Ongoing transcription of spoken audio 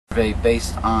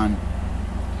based on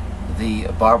the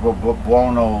Barbara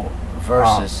Buono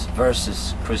versus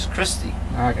Chris Christie.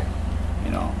 Okay.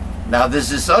 You know. Now there's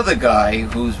this other guy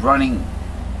who's running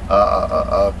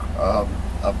a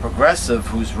progressive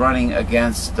who's running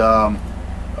against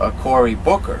Cory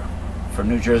Booker for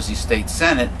New Jersey State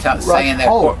Senate, saying that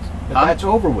Holt, but that's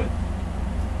over with.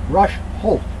 Rush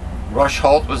Holt. Rush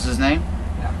Holt was his name,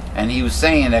 yeah. And he was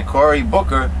saying that Cory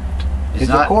Booker is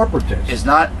a corporatist. Is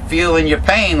not feeling your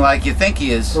pain like you think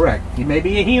he is. Correct. He may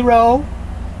be a hero,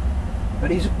 but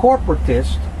he's a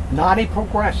corporatist, not a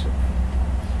progressive.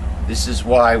 This is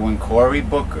why when Cory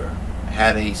Booker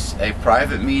had a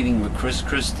private meeting with Chris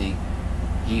Christie,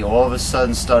 he all of a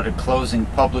sudden started closing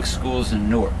public schools in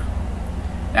Newark.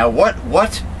 Now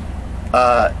what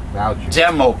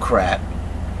Democrat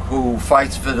who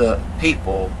fights for the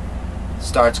people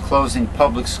starts closing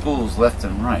public schools left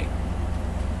and right?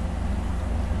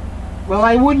 Well,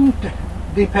 I wouldn't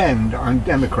depend on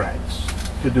Democrats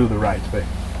to do the right thing.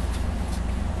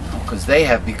 No, because they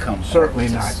have become certainly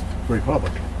not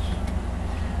Republicans.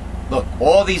 Look,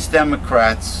 all these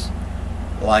Democrats,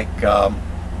 like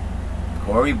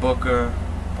Cory Booker,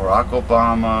 Barack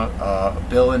Obama,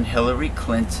 Bill and Hillary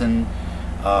Clinton.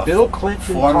 Bill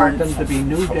Clinton taught them to be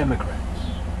new Democrats.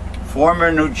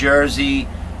 Former New Jersey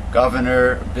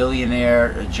governor,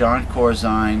 billionaire John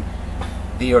Corzine.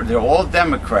 They're all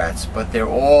Democrats, but they're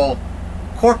all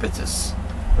corporatists,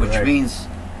 which means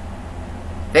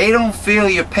they don't feel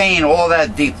your pain all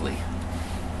that deeply.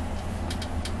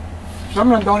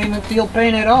 Some of them don't even feel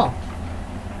pain at all.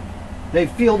 They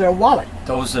feel their wallet.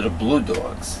 Those are the blue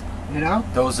dogs. You know?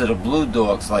 Those are the blue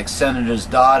dogs, like Senators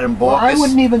Dodd and Borges. Well, I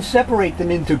wouldn't even separate them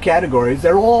into categories.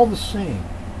 They're all the same.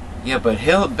 Yeah, but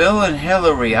Bill and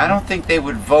Hillary, I don't think they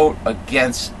would vote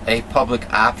against a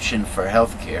public option for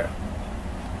health care.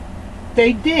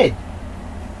 They did.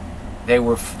 They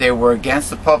were against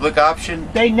the public option?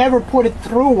 They never put it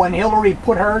through when Hillary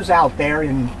put hers out there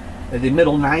in the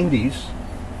middle 90s.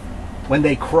 When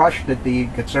they crushed it, the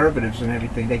conservatives and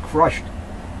everything, they crushed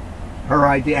her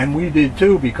idea, and we did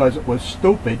too because it was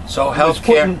stupid. So health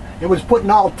care, it was putting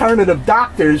alternative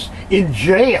doctors in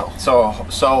jail. So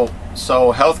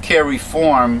health care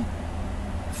reform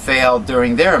failed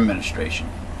during their administration.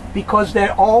 Because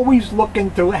they're always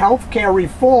looking to health care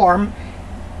reform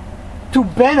to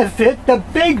benefit the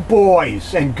big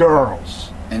boys and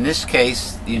girls. In this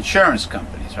case, the insurance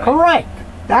companies, right? Correct.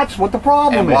 That's what the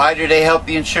problem is. And why do they help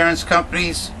the insurance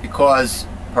companies? Because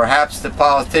perhaps the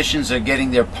politicians are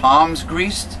getting their palms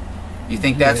greased? You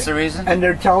think that's the reason? And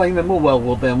they're telling them,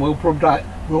 well, then we'll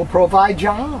provide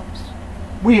jobs.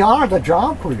 We are the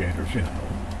job creators, you know.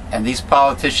 And these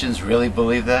politicians really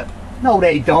believe that? No,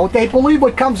 they don't. They believe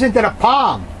what comes into the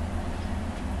palm.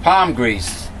 Palm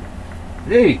grease.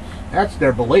 Gee, that's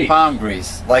their belief. Palm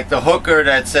grease. Like the hooker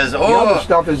that says, oh... The other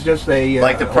stuff is just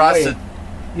like the prostitute.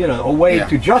 A way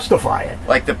to justify it.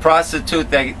 Like the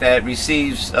prostitute that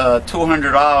receives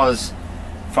 $200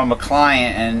 from a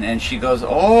client, and she goes,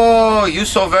 oh, you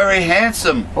so very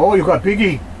handsome. Oh, you got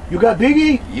Biggie. You got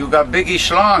Biggie? You got Biggie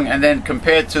Schlong. And then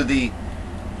compared to the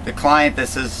client that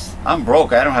says, I'm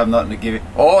broke, I don't have nothing to give you.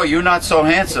 Oh, you're not so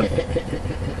handsome.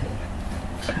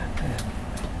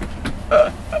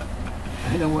 I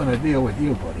don't want to deal with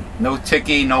you, buddy. No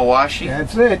ticky, no washi?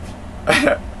 That's it.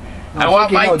 I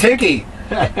want my ticky.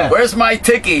 Where's my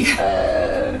ticky?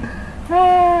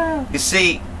 You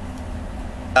see,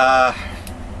 I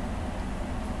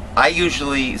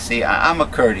usually, I'm a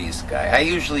courteous guy. I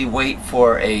usually wait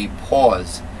for a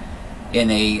pause in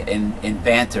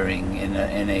bantering, in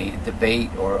a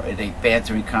debate or in a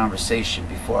bantering conversation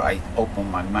before I open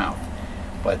my mouth.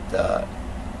 But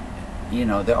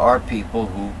there are people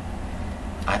who,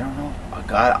 I don't know.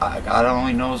 God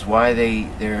only knows why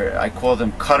they're. I call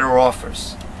them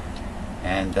cutter-offers.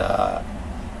 And I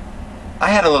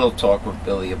had a little talk with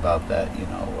Billy about that,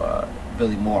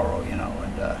 Billy Morrow,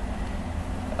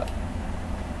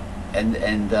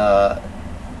 and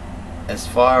as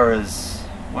far as,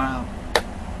 well,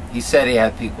 he said he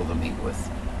had people to meet with,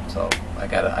 so I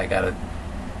gotta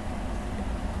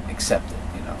accept it,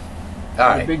 All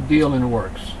right. A big deal in the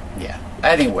works. Yeah.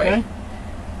 Anyway, okay.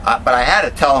 But I had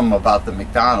to tell him about the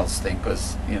McDonald's thing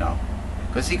because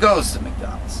he goes to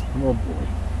McDonald's. Oh boy.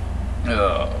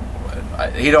 Oh,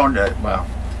 he don't. Well,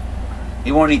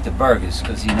 he won't eat the burgers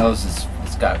because he knows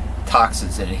it's got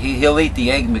toxins in it. He'll eat the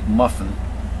egg McMuffin,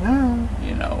 and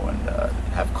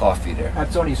have coffee there.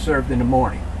 That's only served in the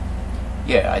morning.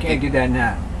 Yeah, I can't get that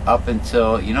now. Up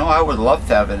until I would love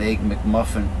to have an egg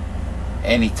McMuffin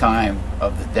any time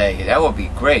of the day. That would be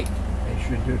great. They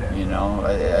should do that. You know,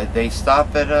 they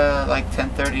stop at like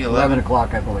 10:30, 11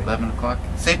 o'clock, I believe. 11 o'clock.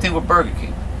 Same thing with Burger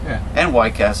King. Yeah. And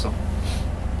White Castle.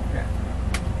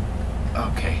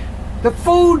 Yeah. Okay. The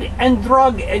Food and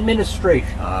Drug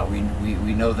Administration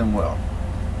We know them well.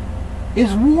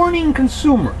 is warning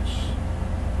consumers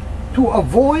to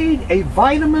avoid a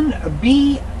vitamin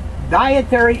B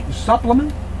dietary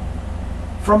supplement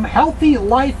from Healthy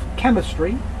Life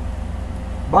Chemistry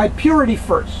by Purity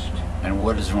First, And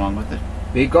what is wrong with it?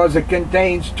 because it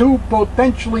contains 2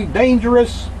 potentially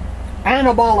dangerous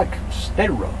anabolic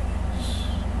steroids.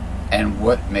 And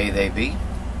what may they be?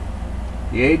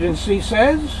 The agency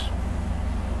says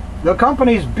the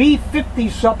company's B50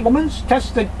 supplements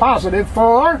tested positive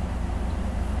for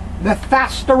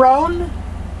methasterone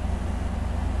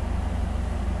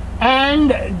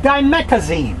and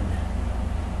dimetazine.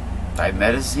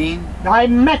 Dimetazine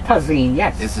Dimetazine,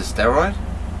 yes. is a steroid?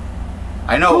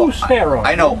 I know. 2 steroids.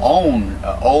 I know. ONE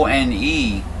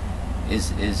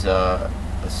is a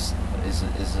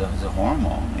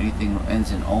hormone. Anything that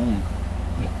ends in "on."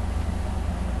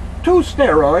 2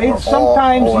 steroids, Or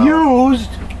sometimes OL. Used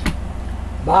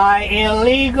by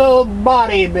illegal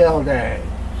bodybuilders.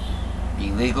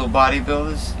 Illegal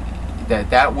bodybuilders.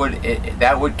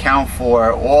 That would count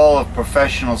for all of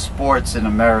professional sports in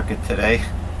America today.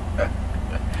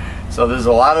 So there's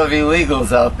a lot of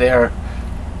illegals out there.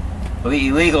 The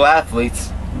illegal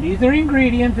athletes. Neither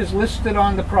ingredient is listed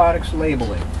on the product's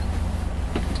labeling.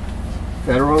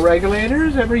 Federal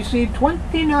regulators have received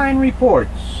 29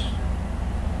 reports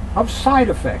of side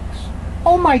effects.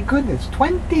 Oh my goodness,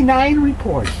 29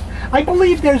 reports. I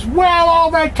believe there's well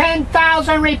over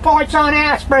 10,000 reports on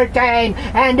aspartame,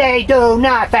 and they do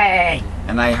nothing.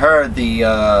 And I heard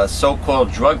the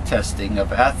so-called drug testing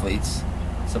of athletes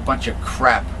is a bunch of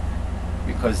crap,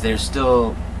 because they're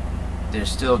still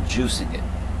juicing it.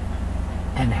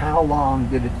 And how long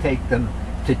did it take them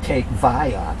to take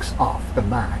Vioxx off the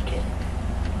market?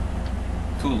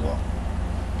 Too long.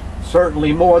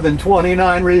 Certainly more than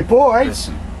 29 reports.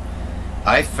 Listen,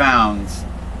 I found,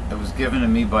 it was given to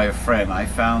me by a friend, I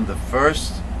found the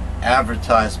first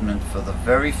advertisement for the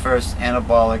very first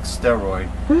anabolic steroid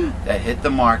that hit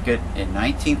the market in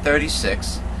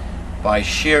 1936 by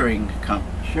Shearing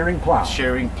Plow.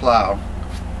 Shearing Plow?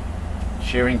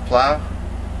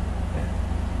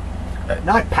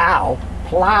 Not pow,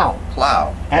 plow.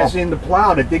 Plow. As in the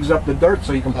plow that digs up the dirt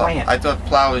so you can plant. I thought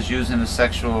plow was used in a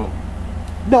sexual...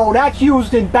 No, that's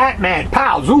used in Batman.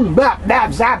 Pow, zoom, bap,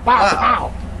 dab, zap, pow,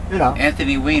 pow. You know.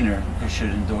 Anthony Weiner, who should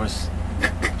endorse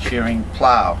Shearing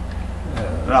Plow.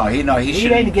 He He should.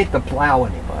 didn't get to plow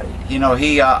anybody. You know,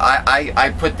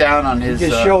 I put down on his... He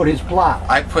just showed his plow.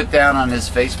 I put down on his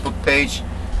Facebook page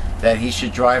that he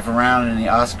should drive around in the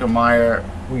Oscar Mayer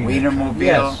Wienermobile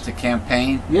Yes. to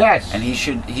campaign. Yes. And he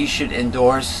should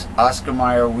endorse Oscar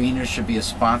Mayer Wiener, should be a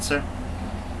sponsor.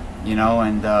 You know,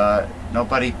 and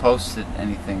nobody posted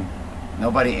anything.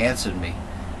 Nobody answered me.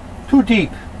 Too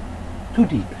deep. Too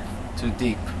deep. Too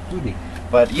deep. Too deep.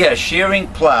 But yeah, Shearing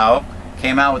Plow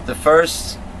came out with the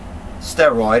first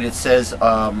steroid. It says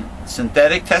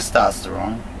synthetic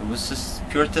testosterone. It was just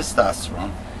pure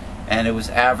testosterone. And it was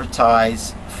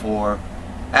advertised for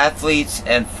athletes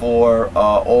and for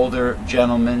older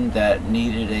gentlemen that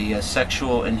needed a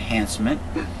sexual enhancement.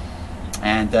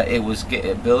 And it was,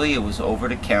 Billy, it was over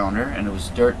the counter, and it was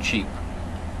dirt cheap.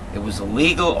 It was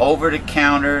illegal over the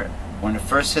counter when it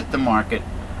first hit the market.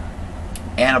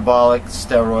 Anabolic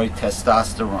steroid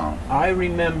testosterone. I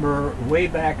remember way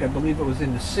back, I believe it was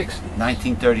in the 60s.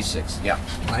 1936, yeah.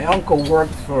 My uncle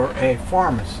worked for a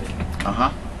pharmacy.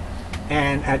 Uh-huh.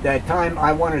 And at that time,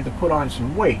 I wanted to put on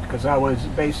some weight because I was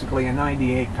basically a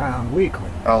 98-pound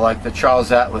weakling. Oh, like the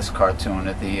Charles Atlas cartoon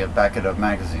at the back of the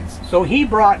magazines. So he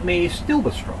brought me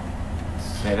Stilbestrol.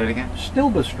 Say that again?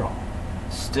 Stilbestrol.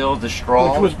 Still the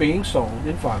straw. Which was being sold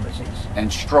in pharmacies.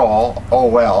 And straw,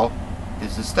 OL,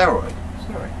 is a steroid.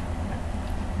 Sorry.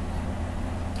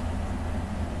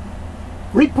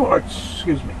 Reports,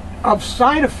 of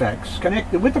side effects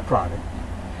connected with the product,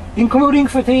 including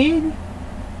fatigue,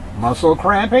 muscle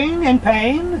cramping, and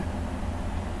pain.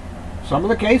 Some of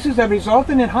the cases have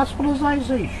resulted in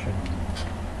hospitalization.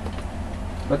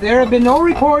 But there have been no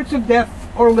reports of death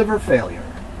or liver failure.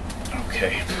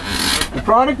 Okay. The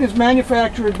product is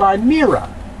manufactured by Mira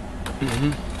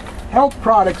Health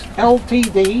Products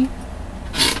Ltd.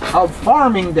 of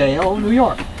Farmingdale, New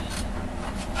York,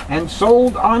 and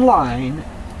sold online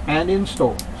and in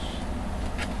stores.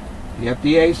 The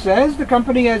FDA says the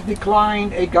company has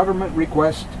declined a government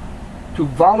request to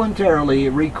voluntarily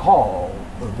recall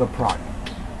the product.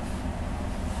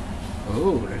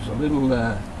 Oh, there's a little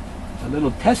A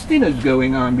little testing is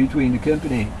going on between the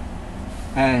company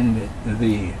and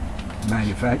the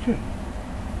manufacturer.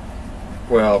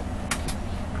 Well,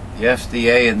 the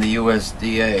FDA and the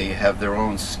USDA have their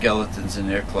own skeletons in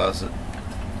their closet.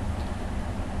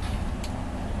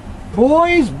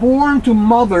 Boys born to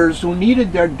mothers who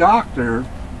needed their doctor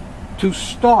to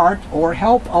start or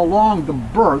help along the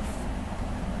birth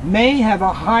may have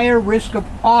a higher risk of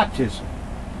autism.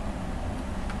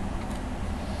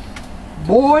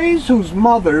 Boys whose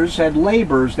mothers had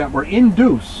labors that were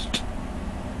induced,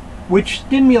 which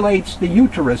stimulates the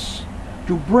uterus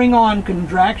to bring on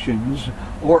contractions,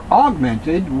 or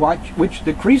augmented, which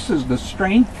decreases the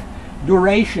strength,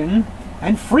 duration,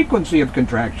 and frequency of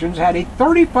contractions, had a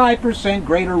 35%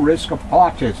 greater risk of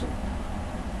autism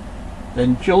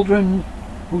than children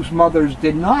whose mothers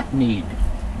did not need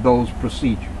those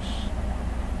procedures.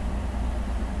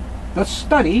 The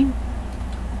study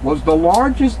was the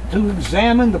largest to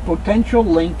examine the potential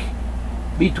link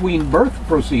between birth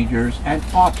procedures and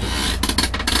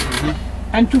autism,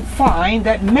 and to find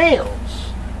that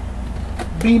males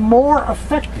be more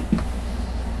affected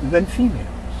than females.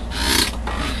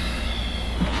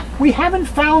 We haven't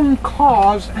found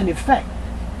cause and effect,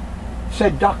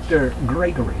 said Dr.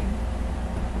 Gregory.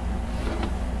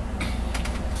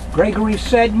 Gregory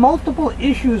said multiple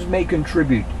issues may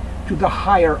contribute to the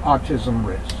higher autism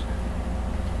risk,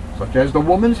 such as the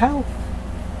woman's health,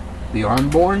 the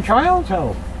unborn child's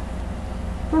health,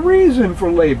 the reason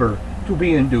for labor to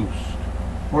be induced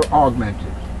or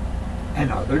augmented,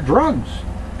 and other drugs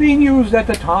being used at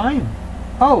the time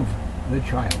of the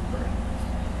childbirth.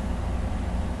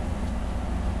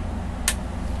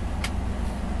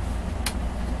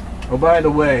 Oh, by the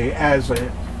way, as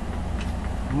a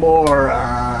more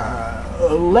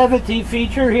levity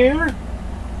feature here,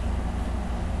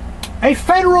 a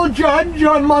federal judge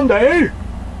on Monday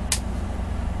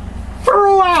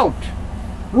threw out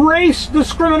race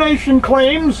discrimination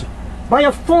claims by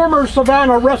a former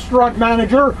Savannah restaurant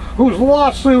manager whose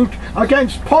lawsuit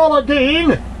against Paula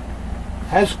Deen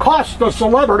has cost the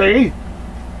celebrity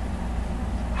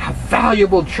a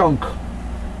valuable chunk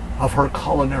of her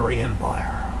culinary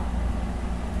empire.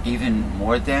 Even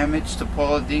more damage to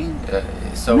Paula Deen?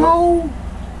 No,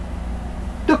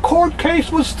 the court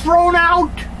case was thrown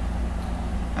out.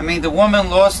 I mean, the woman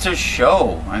lost her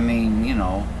show. I mean, you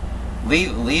know,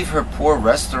 leave her poor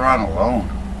restaurant alone.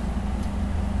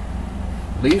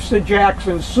 Lisa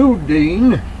Jackson sued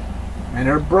Dean and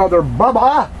her brother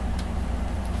Bubba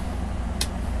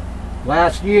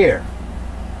last year,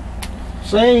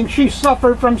 saying she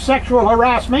suffered from sexual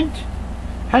harassment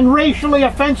and racially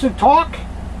offensive talk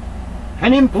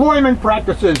and employment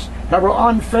practices that were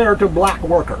unfair to black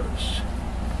workers.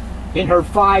 In her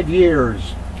 5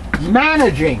 years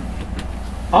managing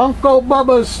Uncle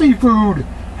Bubba's Seafood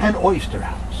and Oyster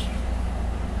House.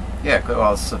 Yeah,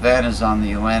 well, Savannah's on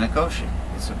the Atlantic Ocean.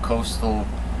 It's a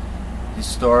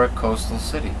historic coastal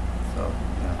city. So,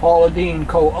 yeah. Paula Deen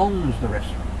co-owns the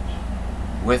restaurant.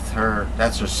 With her,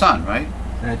 that's her son, right?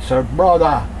 That's her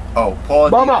brother. Oh,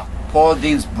 Paula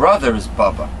Deen's brother is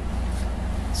Bubba.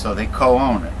 So they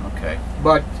co-own it, okay.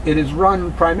 But it is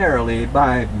run primarily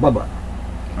by Bubba.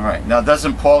 All right. Now,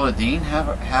 doesn't Paula Deen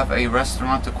have a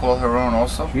restaurant to call her own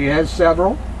also? She has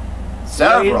several.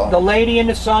 Several? The Lady and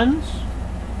the Sons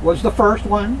was the first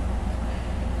one.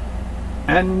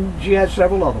 And she has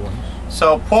several other ones.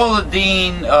 So Paula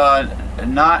Deen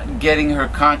not getting her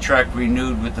contract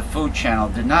renewed with the Food Channel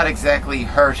did not exactly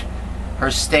hurt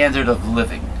her standard of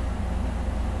living.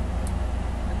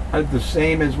 The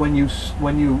same as when you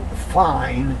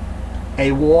fine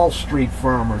a Wall Street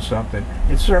firm or something,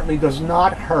 it certainly does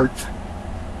not hurt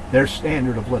their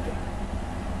standard of living.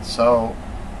 So,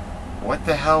 what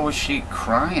the hell was she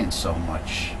crying so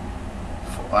much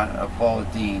for, Paula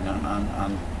Deen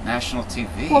on national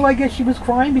TV? Well, I guess she was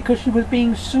crying because she was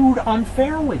being sued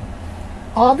unfairly.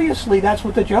 Obviously, that's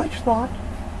what the judge thought,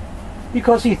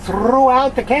 because he threw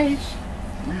out the case.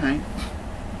 All right.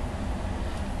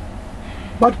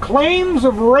 But claims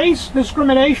of race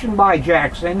discrimination by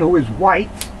Jackson, who is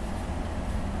white...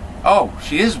 Oh,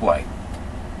 she is white.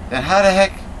 Then how the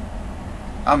heck...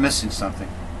 I'm missing something.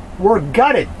 ...were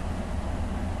gutted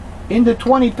in the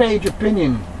 20-page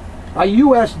opinion by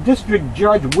U.S. District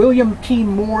Judge William T.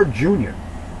 Moore, Jr.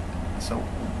 So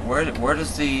where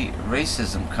does the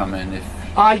racism come in if...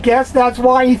 I guess that's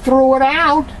why he threw it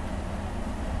out.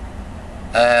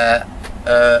 Duh!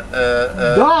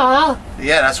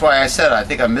 Yeah, that's why I said I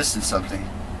think I'm missing something.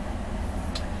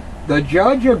 The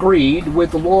judge agreed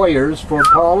with lawyers for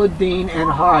Paula Deen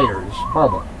and Hires,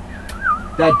 Bubba,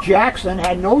 that Jackson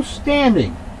had no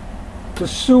standing to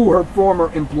sue her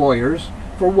former employers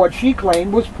for what she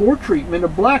claimed was poor treatment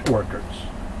of black workers,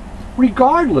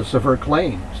 regardless of her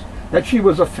claims that she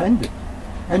was offended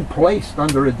and placed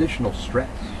under additional stress.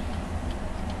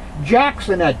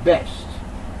 Jackson, at best,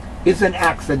 is an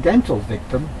accidental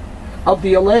victim of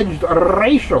the alleged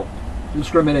racial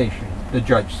discrimination, the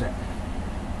judge said.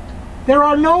 There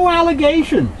are no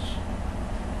allegations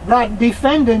that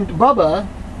defendant Bubba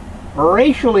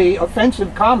racially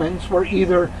offensive comments were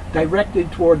either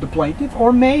directed toward the plaintiff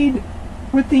or made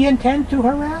with the intent to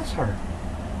harass her.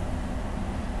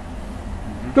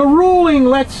 The ruling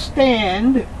lets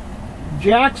stand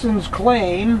Jackson's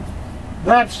claim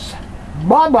that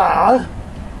Bubba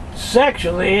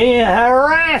sexually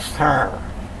harassed her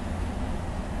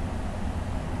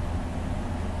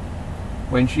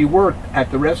when she worked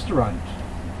at the restaurant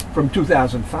from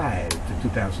 2005 to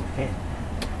 2010.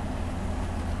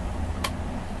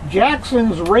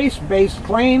 Jackson's race-based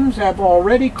claims have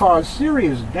already caused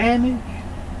serious damage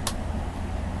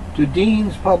to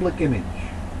Dean's public image.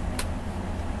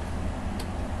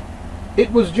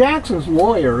 It was Jackson's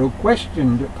lawyer who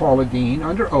questioned Paula Deen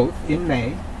under oath in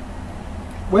May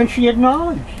when she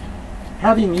acknowledged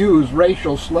having used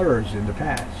racial slurs in the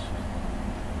past.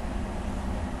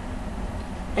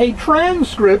 A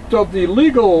transcript of the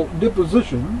legal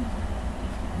deposition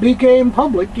became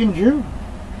public in June,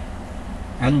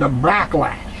 and the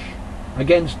backlash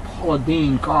against Paula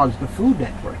Deen caused the Food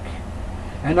Network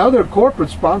and other corporate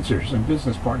sponsors and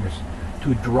business partners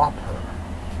to drop her.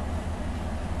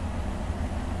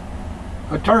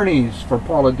 Attorneys for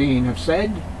Paula Deen have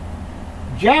said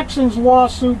Jackson's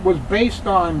lawsuit was based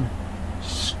on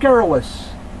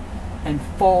scurrilous and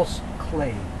false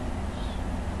claims,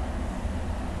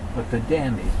 but the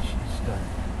damage is done.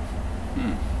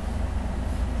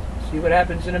 See what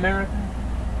happens in America?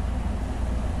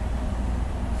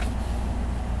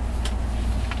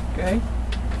 Okay?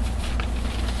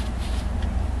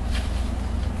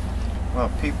 Well,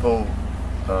 people,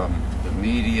 the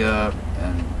media,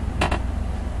 and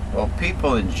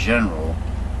people in general,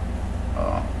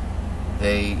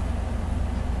 they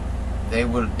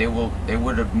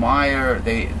would admire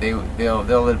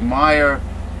they'll admire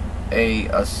a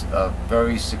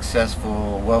very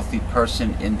successful, wealthy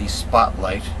person in the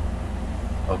spotlight,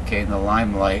 okay, in the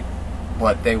limelight,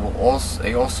 but they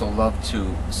also love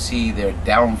to see their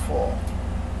downfall.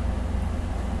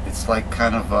 It's like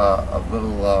kind of a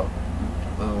little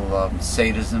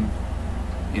sadism,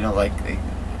 you know, like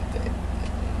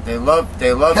they love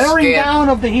tearing down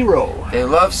of the hero. They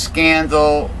love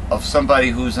scandal of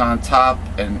somebody who's on top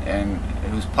and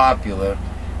who's popular.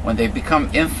 When they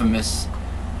become infamous,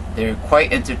 they're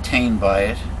quite entertained by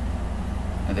it,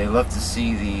 and they love to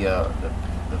see the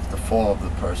fall of the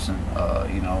person,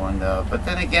 you know. And but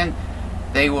then again,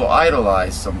 they will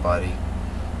idolize somebody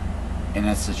in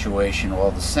that situation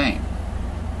all the same.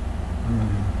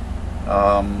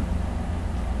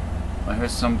 I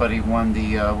heard somebody won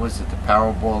the the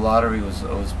Powerball lottery. It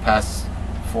was past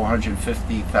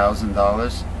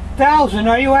 $450,000. Thousand?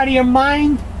 Are you out of your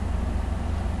mind?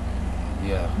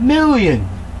 Yeah. Million.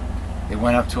 They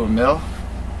went up to a mil.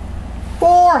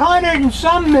 400 and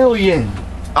some million.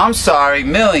 I'm sorry,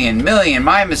 million.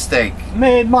 My mistake.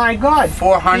 My God.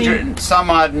 400 and some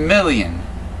odd million.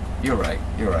 You're right.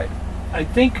 I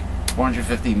think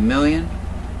 450 million.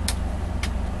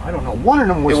 I don't know. One of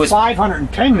them was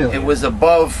 510 million. It was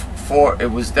above four. It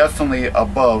was definitely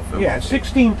above. Yeah,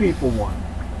 16 people won.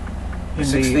 In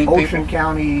 16 the Ocean people?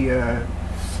 County,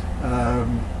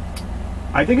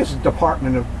 I think it's the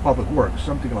Department of Public Works,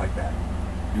 something like that.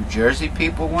 New Jersey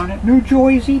people won it. New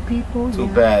Jersey people. Too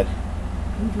yeah. bad.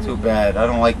 Too bad. I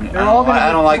don't like.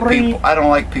 I don't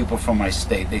like people from my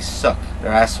state. They suck.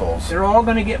 They're assholes. They're all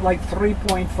going to get like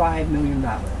 $3.5 million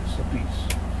apiece.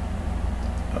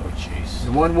 Oh, jeez.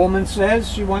 The one woman says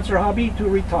she wants her hubby to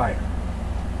retire.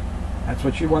 That's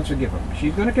what she wants to give him.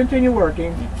 She's going to continue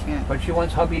working, You can't. but she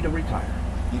wants hubby to retire.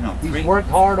 You know, He's worked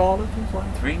hard all of his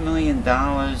life. $3 million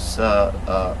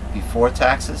before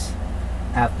taxes.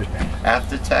 After tax.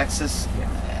 After taxes. Yeah.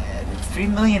 $3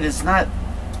 million is not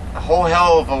a whole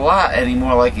hell of a lot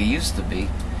anymore, like it used to be.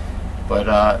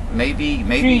 But maybe.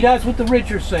 Gee, that's what the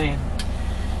rich are saying.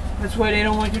 That's why they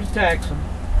don't want you to tax them.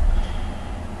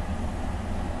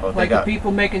 Like the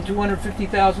people making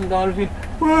 $250,000.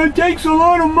 Well, it takes a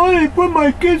lot of money to put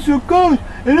my kids through college,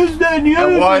 and this, that, and the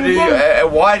other.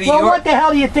 Well, what the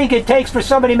hell do you think it takes for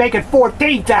somebody making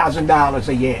 $14,000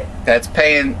 a year? That's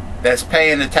paying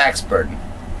the tax burden.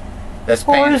 That's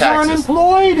paying or is taxes.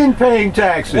 Unemployed and paying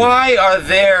taxes. Why are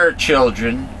their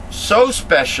children so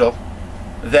special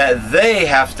that they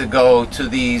have to go to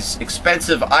these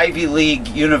expensive Ivy League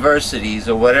universities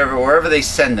or whatever, wherever they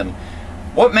send them?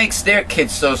 What makes their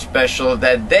kids so special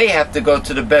that they have to go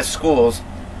to the best schools,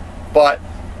 but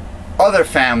other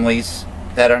families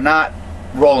that are not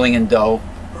rolling in dough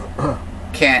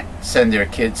can't send their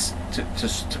kids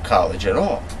to college at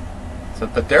all? So,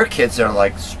 but their kids are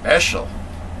like special.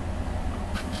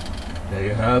 They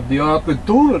have the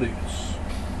opportunities,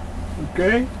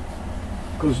 okay?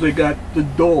 Because they got the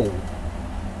dough.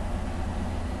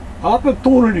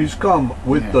 Opportunities come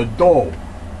with the dough.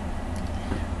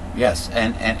 Yes,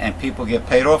 and people get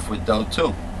paid off with dough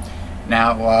too.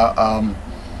 Now,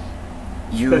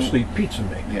 Especially pizza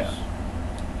makers.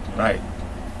 Yeah. Right.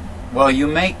 Well, you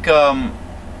make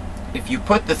if you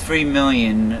put the $3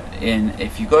 million in,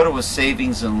 if you go to a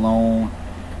savings and loan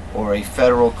or a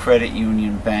federal credit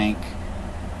union bank,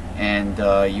 and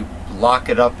you lock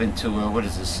it up into a, what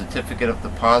is a certificate of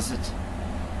deposit?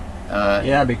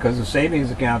 Yeah, because the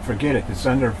savings account, forget it. It's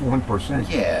under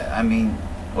 1%. Yeah, I mean,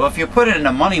 well, if you put it in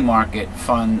a money market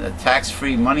fund, a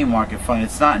tax-free money market fund,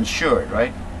 it's not insured,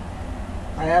 right?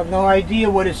 I have no idea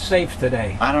what is safe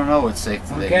today. I don't know what's safe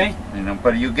today. Okay. You know,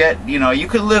 but you get, you know, you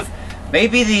could live.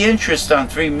 Maybe the interest on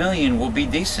 $3 million will be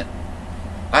decent.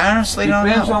 I honestly don't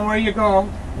know. Depends on where you go.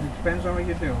 It depends on what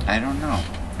you do. I don't know.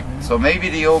 So maybe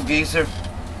the old geezer,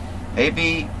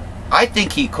 maybe, I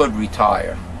think he could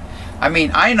retire. I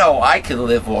mean, I know I could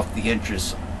live off the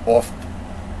interest, off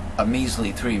a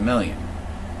measly $3 million.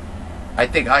 I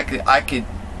think I could,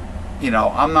 you know,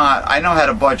 I know how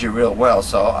to budget real well,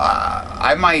 so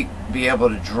I might be able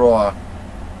to draw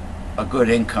a good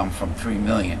income from $3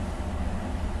 million.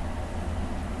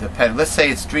 Let's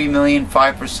say it's $3 million,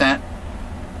 5%.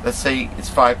 Let's say it's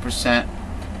 5%.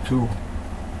 2.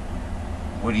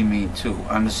 What do you mean 2?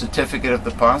 On the certificate of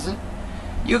deposit?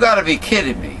 You gotta be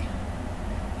kidding me.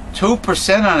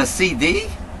 2% on a CD?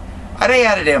 Are they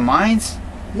out of their minds?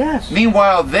 Yes.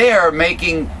 Meanwhile, they're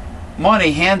making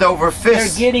money hand over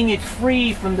fist. They're getting it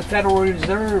free from the Federal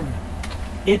Reserve.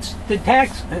 It's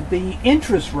the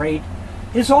interest rate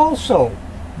is also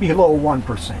below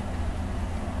 1%.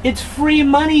 It's free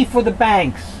money for the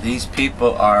banks. These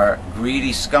people are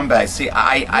greedy scumbags. See,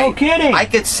 No kidding. I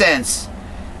could sense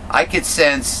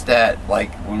that,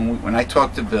 like, when I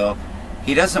talk to Bill,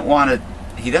 he doesn't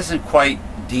quite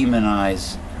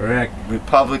demonize Correct.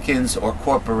 Republicans or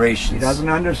corporations. He doesn't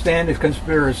understand the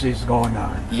conspiracies going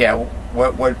on. Yeah,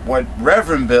 what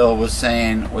Reverend Bill was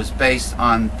saying was based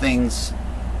on things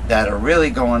that are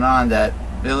really going on that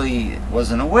Billy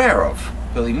wasn't aware of,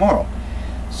 Billy Morrow.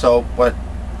 So, but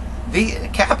the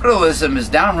capitalism is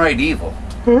downright evil.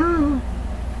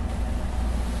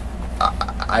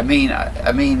 I mean,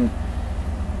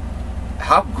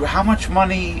 how much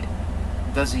money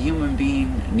does a human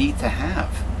being need to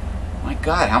have? My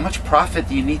God, how much profit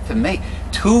do you need to make?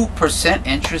 2%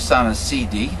 interest on a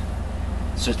CD,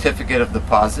 certificate of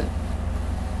deposit.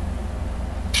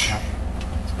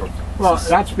 Well,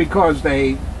 that's because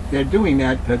they're doing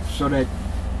that so that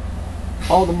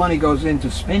all the money goes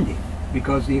into spending,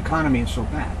 because the economy is so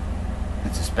bad.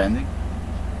 It's a spending?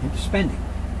 Into spending.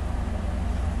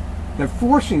 They're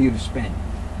forcing you to spend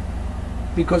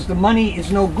because the money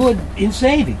is no good in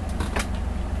saving.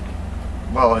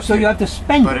 Well, so you have to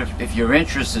spend but it. if your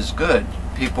interest is good,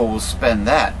 people will spend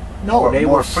that. No, they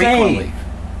more will frequently.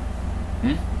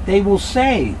 save. They will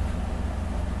save,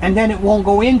 and then it won't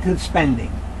go into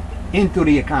spending, into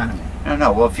the economy.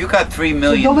 No. Well, if you got $3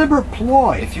 million, it's a deliberate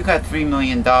ploy. If you got $3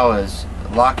 million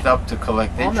locked up to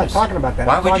collect interest, I'm not talking about that.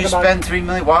 Why would you spend $3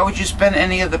 million? Why would you spend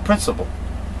any of the principal?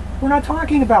 We're not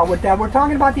talking about that. We're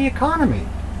talking about the economy.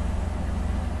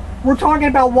 We're talking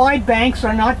about why banks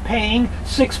are not paying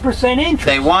 6% interest.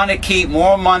 They want to keep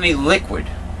more money liquid,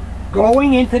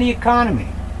 going into the economy.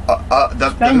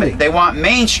 They want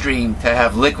mainstream to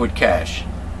have liquid cash,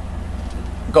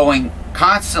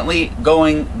 constantly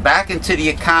going back into the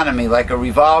economy like a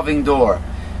revolving door.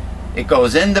 It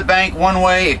goes in the bank one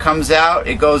way, it comes out,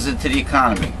 it goes into the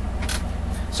economy.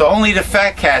 So only the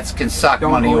fat cats can suck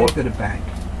money. Don't go into the bank.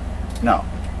 No.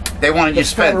 They want you to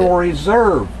spend it. The Federal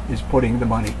Reserve is putting the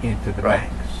money into the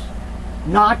banks,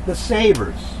 not the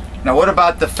savers. Now, what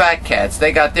about the fat cats?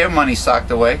 They got their money socked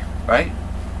away, right?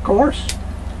 Of course.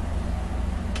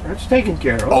 That's taken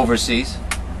care of. Overseas.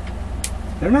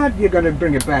 They're not, you're going to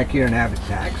bring it back here and have it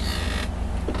taxed.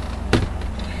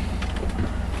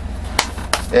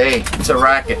 Hey, it's a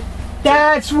racket.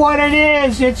 That's what it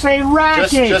is. It's a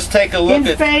racket. Just take a look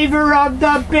in favor of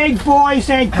the big boys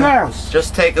and girls.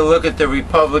 Just take a look at the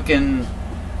Republican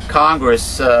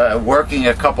Congress working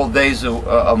a couple days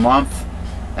a month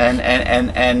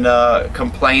and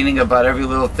complaining about every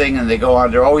little thing, and they go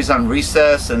on. They're always on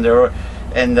recess, and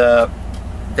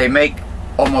they make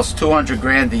almost $200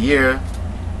 grand a year.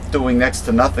 doing next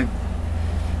to nothing.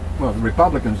 Well, the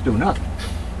Republicans do nothing.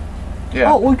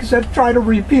 Yeah. Oh, we said try to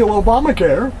repeal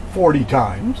Obamacare 40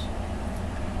 times.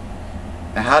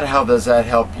 Now, how the hell does that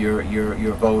help your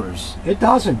voters? It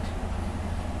doesn't.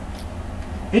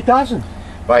 It doesn't.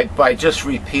 By just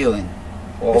repealing.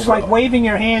 It's like waving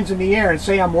your hands in the air and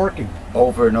say I'm working.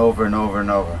 Over and over and over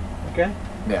and over. Okay?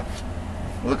 Yeah.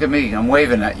 Look at me. I'm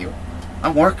waving at you.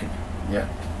 I'm working. Yeah.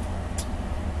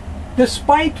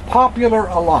 Despite popular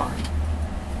alarm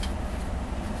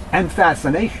and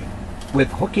fascination with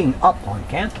hooking up on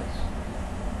campus,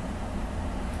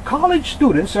 college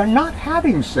students are not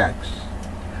having sex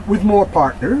with more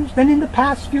partners than in the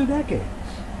past few decades.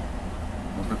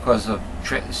 Because of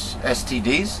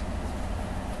STDs?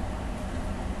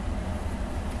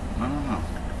 I don't know.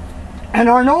 And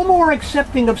are no more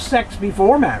accepting of sex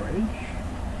before marriage,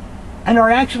 and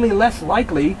are actually less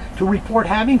likely to report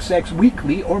having sex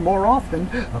weekly or more often,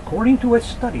 according to a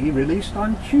study released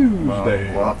on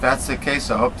Tuesday. Well, if that's the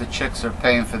case, I hope the chicks are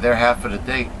paying for their half of the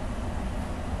date.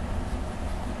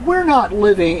 We're not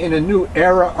living in a new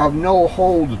era of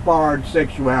no-holds-barred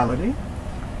sexuality,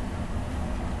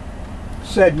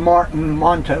 said Martin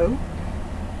Monto,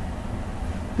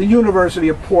 the University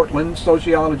of Portland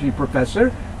sociology professor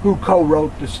who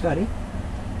co-wrote the study.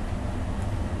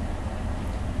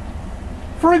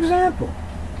 For example,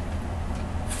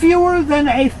 fewer than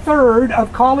a third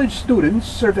of college students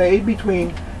surveyed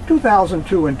between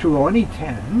 2002 and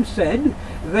 2010 said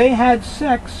they had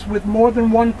sex with more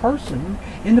than one person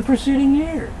in the preceding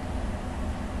year.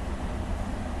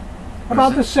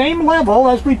 About the same level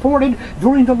as reported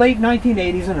during the late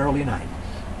 1980s and early 90s.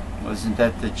 Wasn't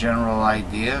that the general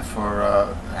idea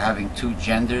for having two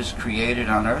genders created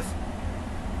on Earth?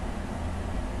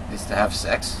 Is to have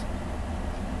sex?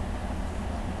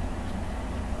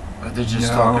 Or they're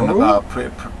just talking about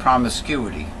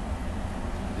promiscuity?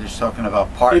 They're just talking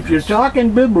about partners? If you're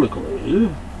talking biblically,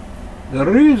 the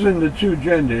reason the two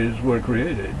genders were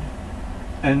created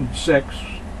and sex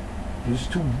is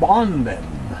to bond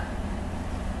them.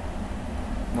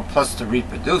 Well, plus to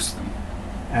reproduce them.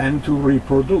 And to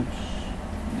reproduce.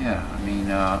 Yeah, I mean,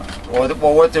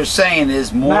 well, what they're saying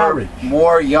is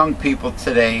more young people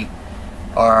today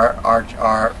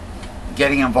are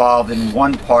getting involved in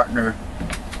one partner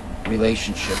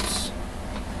relationships,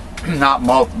 not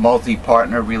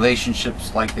multi-partner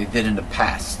relationships like they did in the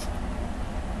past.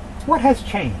 What has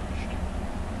changed?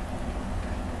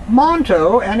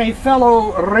 Monto and a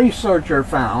fellow researcher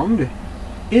found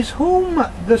is whom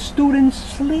the students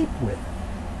sleep with.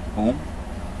 Whom?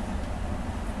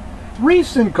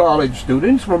 Recent college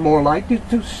students were more likely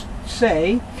to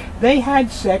say they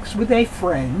had sex with a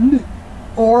friend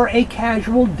or a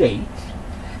casual date,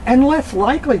 and less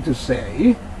likely to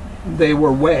say they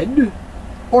were wed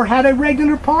or had a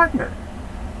regular partner,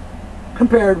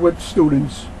 compared with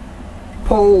students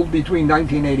polled between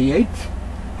 1988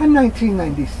 and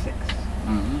 1996.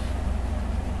 Mm-hmm.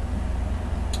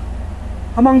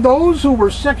 Among those who were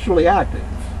sexually active,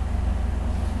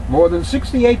 more than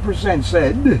 68%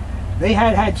 said they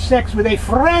had had sex with a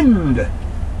friend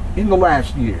in the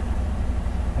last year.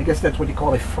 I guess that's what you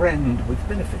call a friend with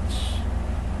benefits.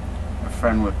 A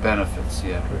friend with benefits,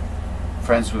 yeah.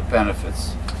 Friends with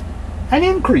benefits. An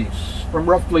increase from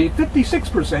roughly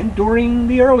 56% during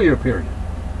the earlier period.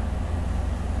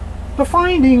 The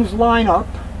findings line up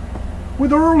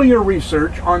with earlier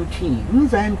research on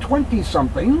teens and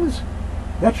 20-somethings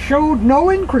that showed no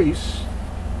increase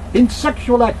in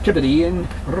sexual activity in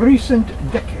recent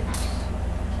decades,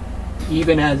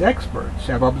 even as experts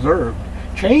have observed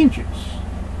changes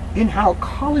in how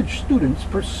college students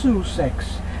pursue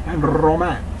sex and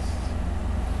romance.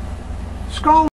 Scholars